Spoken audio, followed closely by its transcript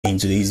in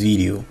today's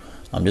video,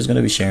 I'm just going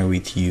to be sharing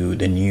with you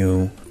the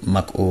new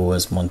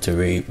macOS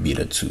Monterey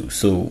Beta 2.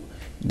 So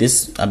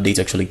this update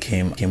actually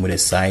came with a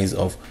size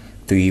of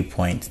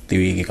 3.3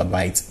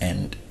 gigabytes,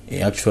 and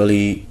it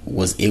actually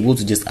was able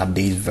to just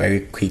update very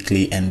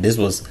quickly. And this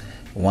was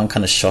one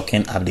kind of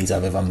shocking update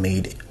I've ever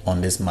made on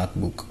this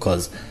MacBook,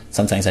 because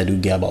sometimes I do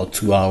get about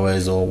 2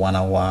 hours or 1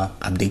 hour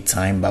update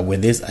time, but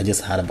with this I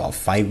just had about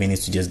 5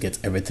 minutes to just get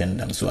everything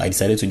done. So I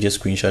decided to just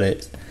screenshot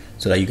it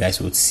so that you guys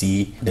would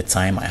see the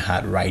time I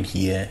had right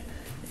here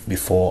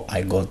before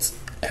I got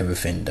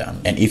everything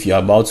done. And if you're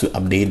about to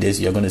update this,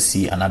 you're going to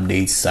see an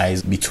update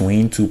size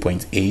between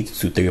 2.8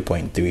 to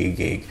 3.3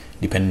 gig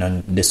depending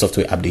on the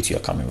software update you're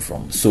coming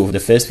from. So the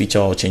first feature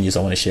or changes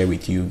I want to share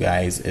with you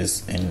guys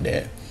is in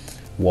the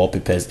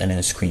wallpapers and then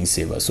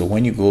screensaver. So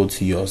when you go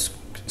to your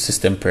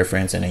system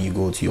preference and then you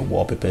go to your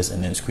wallpapers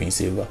and then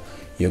screensaver,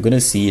 you're going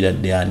to see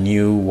that there are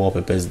new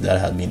wallpapers that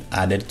have been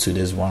added to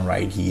this one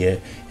right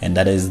here, and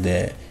that is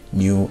the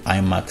new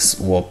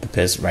iMac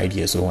wallpapers right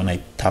here. So when I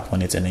tap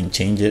on it and then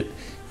change it,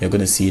 you're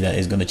going to see that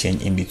it's going to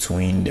change in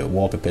between the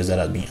wallpapers that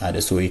have been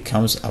added. So it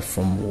comes up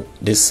from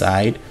this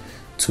side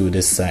to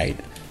this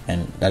side,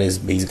 and that is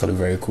basically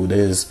very cool. That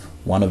is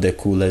one of the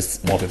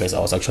coolest wallpapers I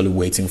was actually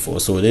waiting for.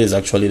 So this is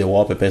actually the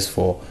wallpapers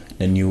for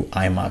the new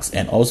iMacs.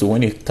 And also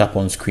when you tap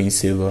on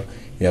screensaver,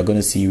 you're going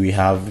to see we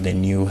have the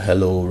new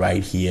hello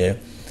right here,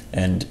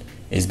 and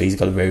it's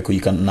basically very cool.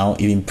 You can now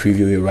even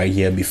preview it right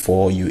here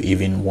before you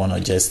even want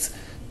to just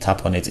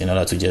tap on it in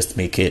order to just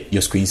make it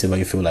your screensaver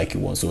you feel like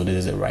you want. So this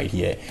is it right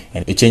here,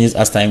 and it changes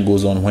as time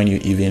goes on when you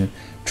even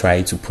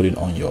try to put it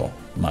on your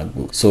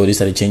MacBook. So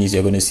these are the changes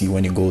you're going to see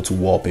when you go to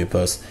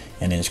wallpapers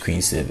and then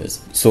screensavers.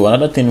 So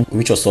another thing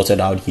which was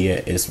sorted out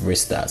here is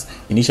restarts.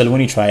 Initially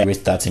when you try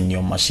restarting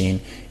your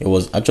machine, it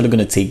was actually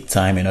going to take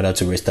time in order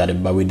to restart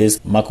it, but with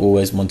this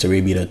macOS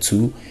Monterey Beta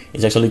 2,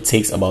 it actually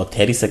takes about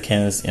 30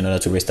 seconds in order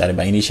to restart it.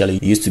 But initially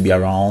it used to be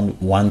around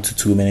 1 to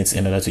 2 minutes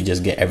in order to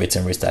just get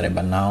everything restarted,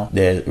 but now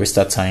the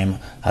restart time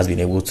has been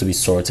able to be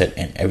sorted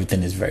and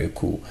everything is very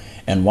cool.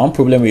 And one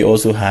problem we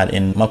also had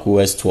in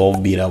macOS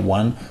 12 Beta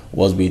 1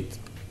 was with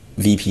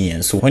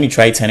VPN. So when you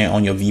try turning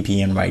on your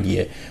VPN right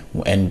here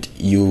and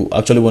you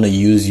actually want to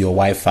use your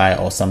Wi-Fi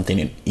or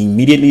something,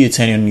 immediately you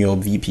turn on your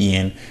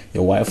VPN,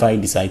 your Wi-Fi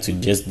decides to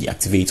just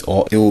deactivate,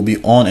 or it will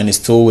be on and it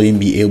still wouldn't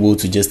be able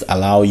to just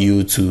allow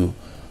you to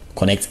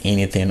connect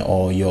anything,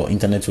 or your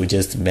internet will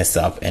just mess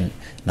up and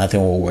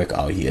nothing will work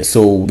out here.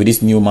 So with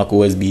this new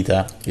macOS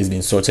beta, it's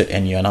been sorted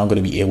and you're now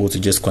going to be able to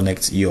just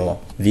connect your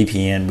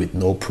VPN with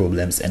no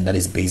problems, and that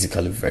is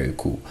basically very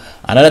cool.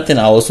 Another thing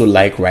I also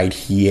like right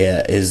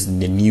here is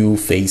the new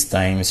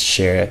FaceTime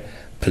Share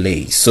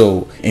Play.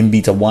 So in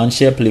beta 1,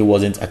 Share Play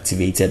wasn't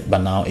activated, but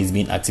now it's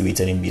been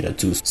activated in beta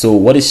 2. So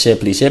what is Share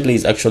Play? Share Play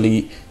is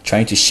actually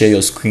trying to share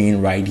your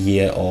screen right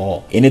here,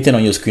 or anything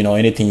on your screen, or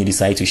anything you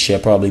decide to share.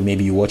 Probably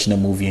maybe you're watching a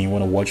movie and you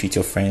want to watch with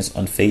your friends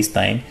on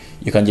FaceTime,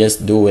 you can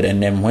just do it.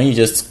 And then when you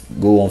just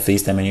go on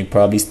FaceTime and you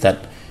probably start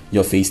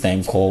your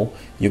FaceTime call,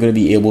 you're going to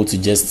be able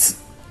to just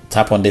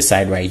tap on this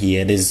side right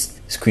here, this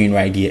screen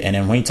right here, and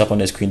then when you tap on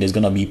the screen, there's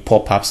going to be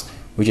pop-ups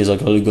which is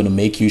actually going to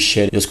make you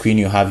share your screen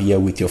you have here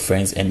with your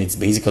friends, and it's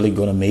basically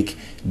going to make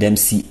them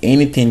see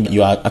anything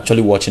you are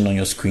actually watching on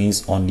your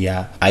screens on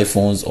their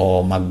iPhones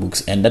or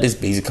MacBooks. And that is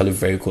basically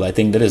very cool. I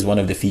think that is one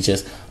of the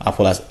features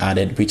Apple has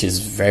added, which is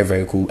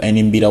very cool. And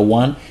in beta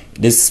 1,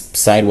 this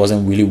side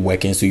wasn't really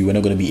working, so you were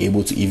not going to be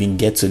able to even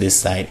get to this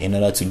side in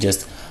order to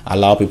just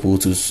allow people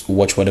to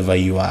watch whatever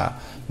you are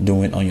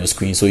doing on your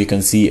screen. So you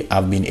can see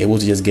I've been able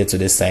to just get to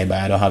this side, but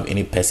I don't have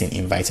any person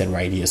invited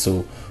right here,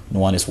 so no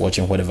one is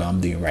watching whatever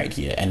I'm doing right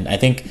here. And I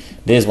think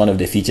there's one of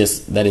the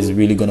features that is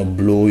really going to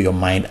blow your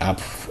mind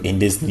up in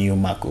this new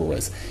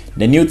macOS.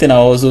 The new thing I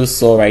also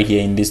saw right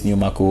here in this new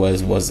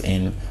macOS was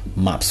in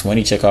maps. When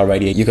you check out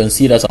right here, you can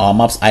see that our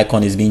maps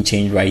icon is being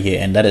changed right here,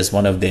 and that is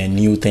one of the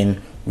new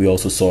thing we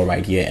also saw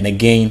right here. And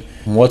again,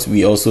 what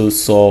we also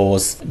saw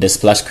was the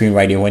splash screen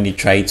right here. When you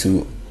try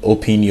to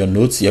open your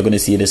notes, you're going to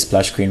see the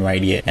splash screen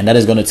right here, and that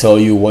is going to tell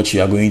you what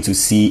you are going to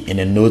see in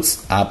the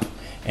notes app,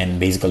 and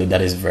basically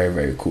that is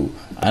very cool.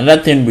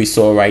 Another thing we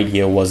saw right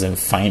here was in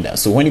Finder.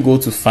 So when you go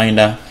to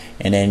Finder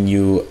and then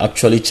you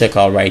actually check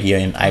out right here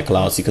in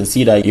iCloud, you can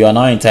see that you are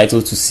now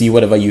entitled to see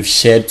whatever you've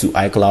shared to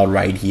iCloud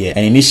right here.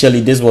 And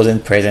initially this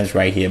wasn't present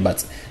right here,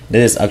 but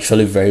this is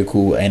actually very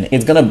cool, and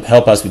it's gonna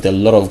help us with a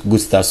lot of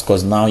good stuff,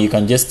 because now you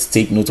can just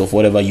take note of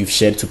whatever you've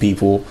shared to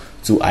people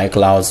to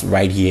iClouds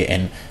right here,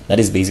 and that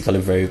is basically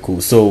very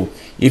cool. So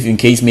if in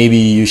case maybe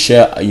you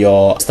share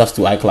your stuff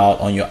to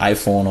iCloud on your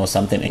iPhone or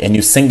something and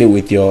you sync it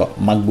with your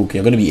MacBook,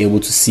 you're going to be able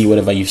to see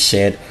whatever you've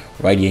shared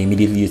right here.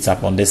 Immediately you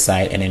tap on this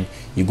side and then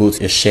you go to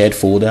your shared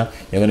folder,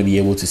 you're going to be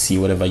able to see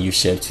whatever you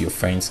shared to your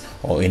friends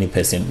or any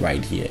person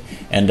right here.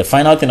 And the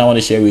final thing I want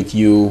to share with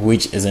you,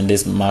 which is in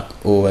this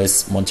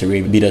macOS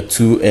Monterey Beta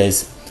 2,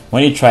 is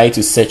when you try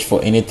to search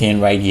for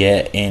anything right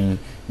here in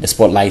the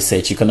spotlight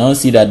search, you can now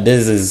see that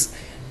this is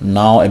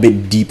now a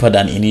bit deeper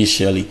than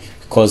initially,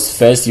 because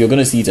first you're going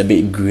to see it's a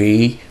bit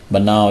gray,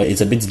 but now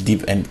it's a bit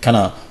deep and kind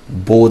of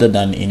bolder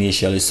than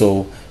initially.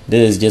 So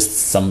this is just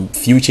some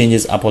few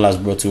changes Apple has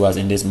brought to us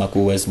in this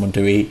macOS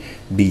Monterey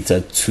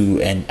beta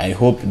 2, and I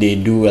hope they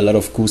do a lot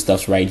of cool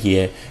stuff right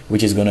here,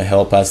 which is going to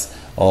help us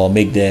or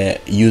make the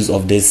use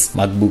of this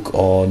MacBook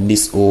or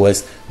this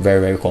OS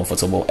very, very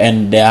comfortable.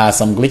 And there are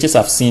some glitches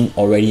I've seen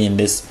already in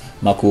this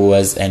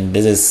macOS, and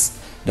this is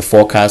the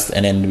forecast,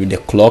 and then with the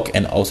clock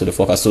and also the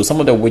forecast. So some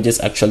of the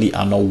widgets actually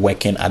are not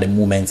working at the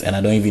moment, and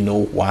I don't even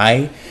know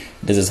why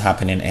this is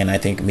happening. And I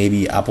think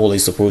maybe Apple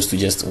is supposed to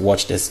just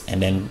watch this,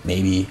 and then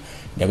maybe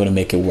they're going to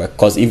make it work,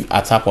 because if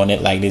I tap on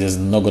it like this, it's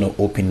not going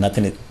to open.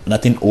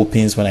 Nothing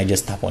opens when I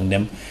just tap on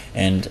them,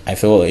 and I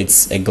feel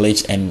it's a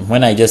glitch. And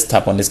when I just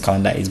tap on this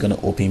calendar, it's going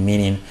to open,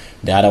 meaning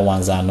the other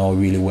ones are not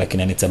really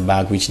working, and it's a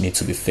bug which needs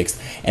to be fixed.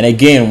 And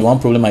again, one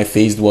problem I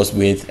faced was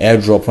with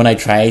AirDrop. When I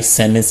tried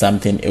sending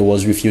something, it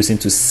was refusing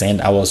to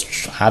send. I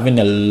was having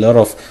a lot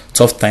of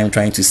tough time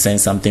trying to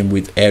send something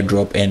with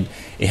AirDrop, and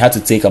it had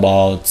to take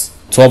about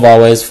 12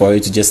 hours for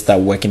it to just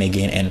start working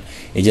again, and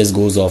it just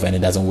goes off and it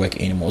doesn't work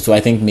anymore. So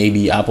I think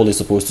maybe Apple is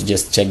supposed to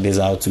just check this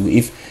out too.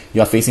 If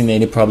you are facing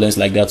any problems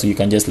like that, so you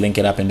can just link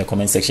it up in the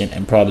comment section,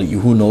 and probably,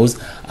 who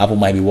knows, Apple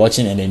might be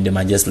watching and then they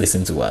might just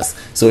listen to us.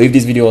 So if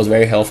this video was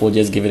very helpful,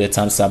 just give it a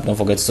thumbs up. Don't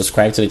forget to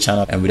subscribe to the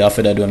channel, and without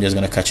further ado, I'm just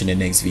going to catch you in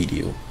the next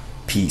video.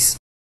 Peace.